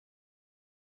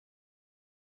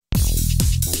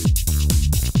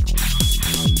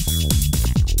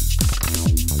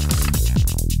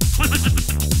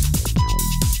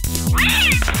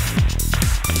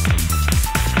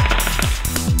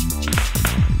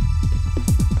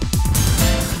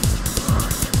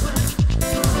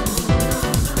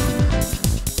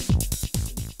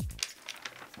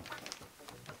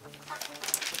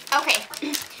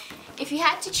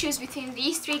choose between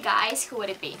these three guys, who would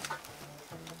it be?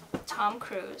 Tom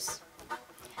Cruise,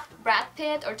 Brad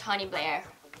Pitt, or Tony Blair?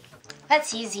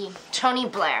 That's easy. Tony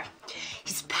Blair.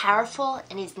 He's powerful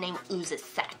and his name oozes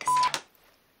sex.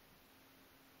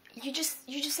 You just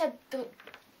said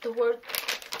the word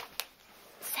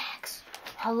sex.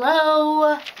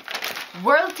 Hello?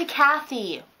 World to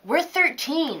Kathy. We're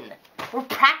 13. We're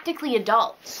practically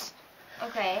adults.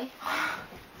 Okay.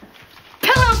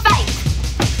 Pillow fight!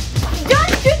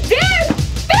 Don't you dare,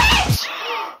 bitch!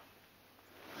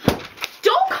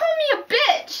 Don't call me a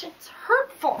bitch. It's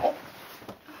hurtful.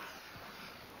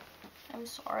 I'm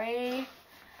sorry.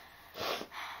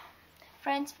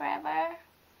 Friends forever.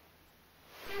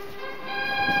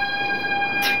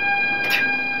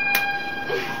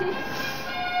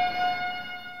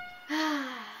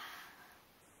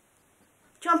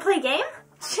 Do you want to play a game?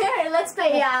 Sure, let's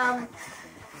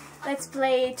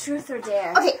play Truth or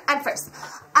Dare. Okay, I'm first.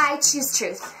 I choose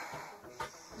truth.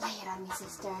 Lay it on me,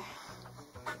 sister.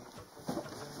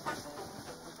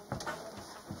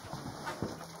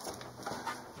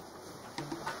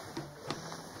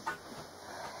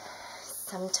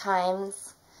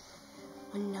 Sometimes,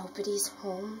 when nobody's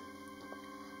home,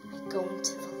 I go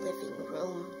into the living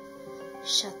room,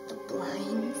 shut the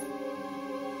blinds,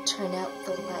 turn out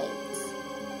the lights,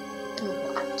 and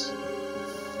watch.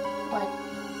 What?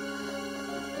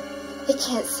 I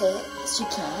can't say it. Yes, you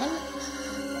can.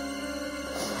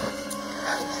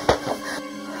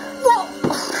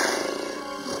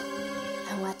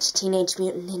 I watch Teenage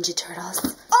Mutant Ninja Turtles.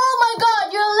 Oh my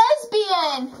God, you're a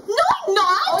lesbian! No, I'm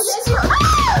not! Oh yes, you are!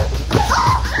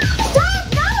 Stop!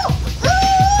 No!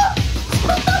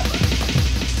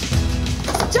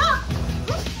 Stop!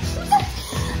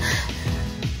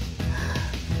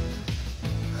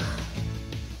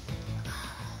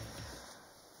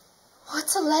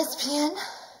 What's a lesbian?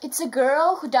 It's a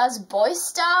girl who does boy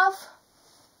stuff.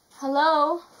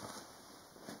 Hello?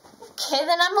 Okay,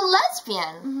 then I'm a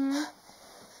lesbian. Mm-hmm.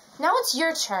 Now it's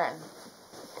your turn.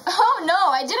 Oh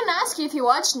no, I didn't ask you if you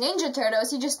watched Ninja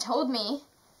Turtles, you just told me.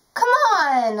 Come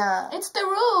on! It's the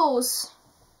rules.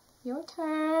 Your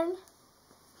turn.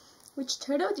 Which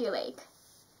turtle do you like?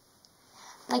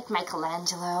 Like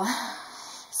Michelangelo.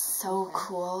 So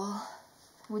cool.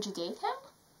 Would you date him?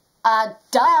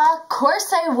 Duh, of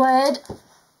course I would.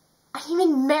 I'd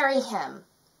even marry him.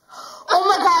 Oh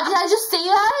my God, did I just say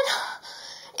that?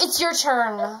 It's your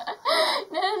turn. No,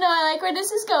 I like where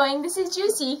this is going. This is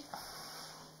juicy.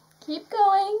 Keep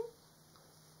going.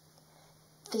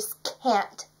 This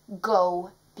can't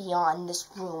go beyond this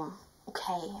room,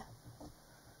 okay?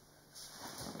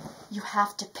 You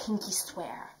have to pinky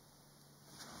swear.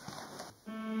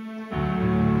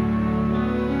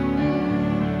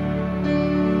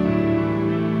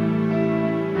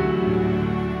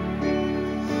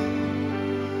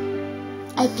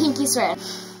 I pinky swear.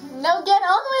 Now get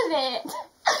on with it.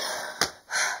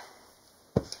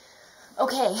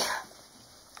 Okay.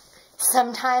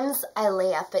 Sometimes I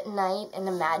lay up at night and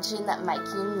imagine that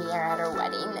Mikey and me are at our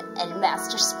wedding and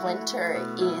Master Splinter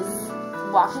is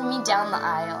walking me down the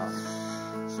aisle.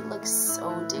 He looks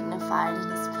so dignified in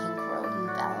his pink robe and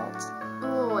belt.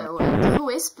 Oh, wait. Who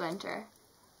is Splinter?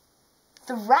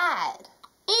 The rat.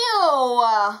 Ew!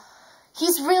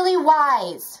 He's really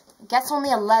wise. Guess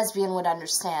only a lesbian would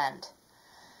understand.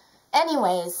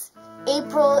 Anyways,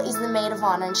 April is the maid of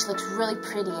honor and she looks really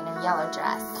pretty in her yellow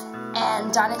dress.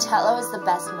 And Donatello is the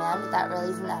best man, but that really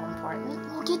isn't that important.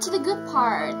 We'll get to the good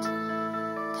part.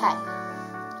 Okay.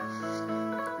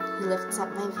 He lifts up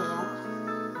my veil,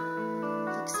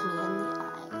 looks me in the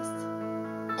eyes,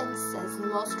 and says the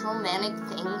most romantic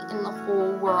thing in the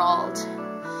whole world.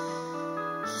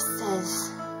 He says,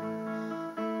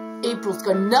 April's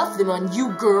got nothing on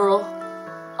you, girl.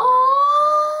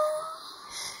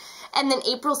 And then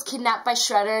April's kidnapped by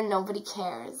Shredder and nobody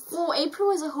cares. Well,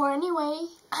 April is a whore anyway.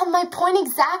 My point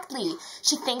exactly.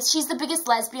 She thinks she's the biggest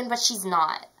lesbian, but she's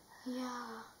not.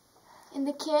 Yeah. And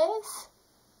the kiss?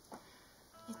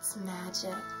 It's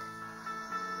magic.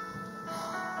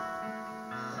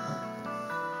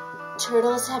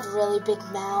 Turtles have really big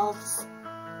mouths,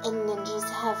 and ninjas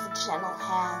have gentle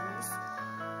hands.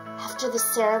 After the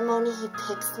ceremony, he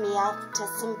picks me up, does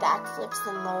some backflips,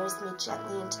 and lowers me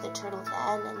gently into the turtle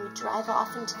van, and we drive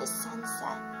off into the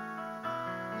sunset.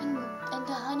 And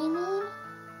the honeymoon?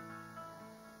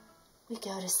 We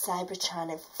go to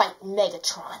Cybertron and fight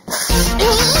Megatron.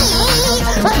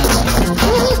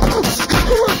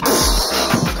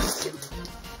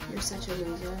 You're such a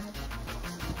loser.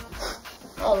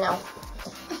 I know.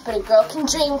 But a girl can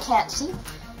dream, can't she?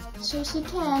 Sure she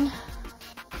can.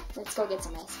 Let's go get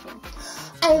some ice cream.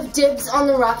 I have dibs on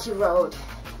the rocky road.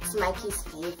 It's Mikey's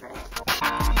favorite.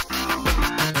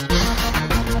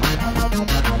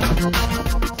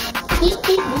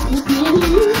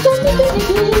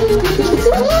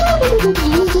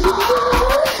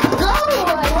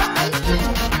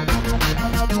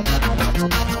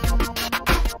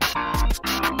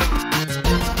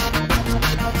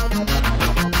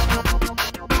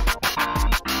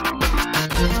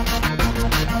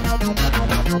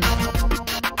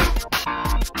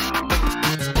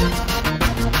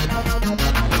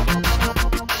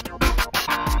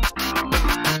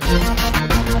 Go!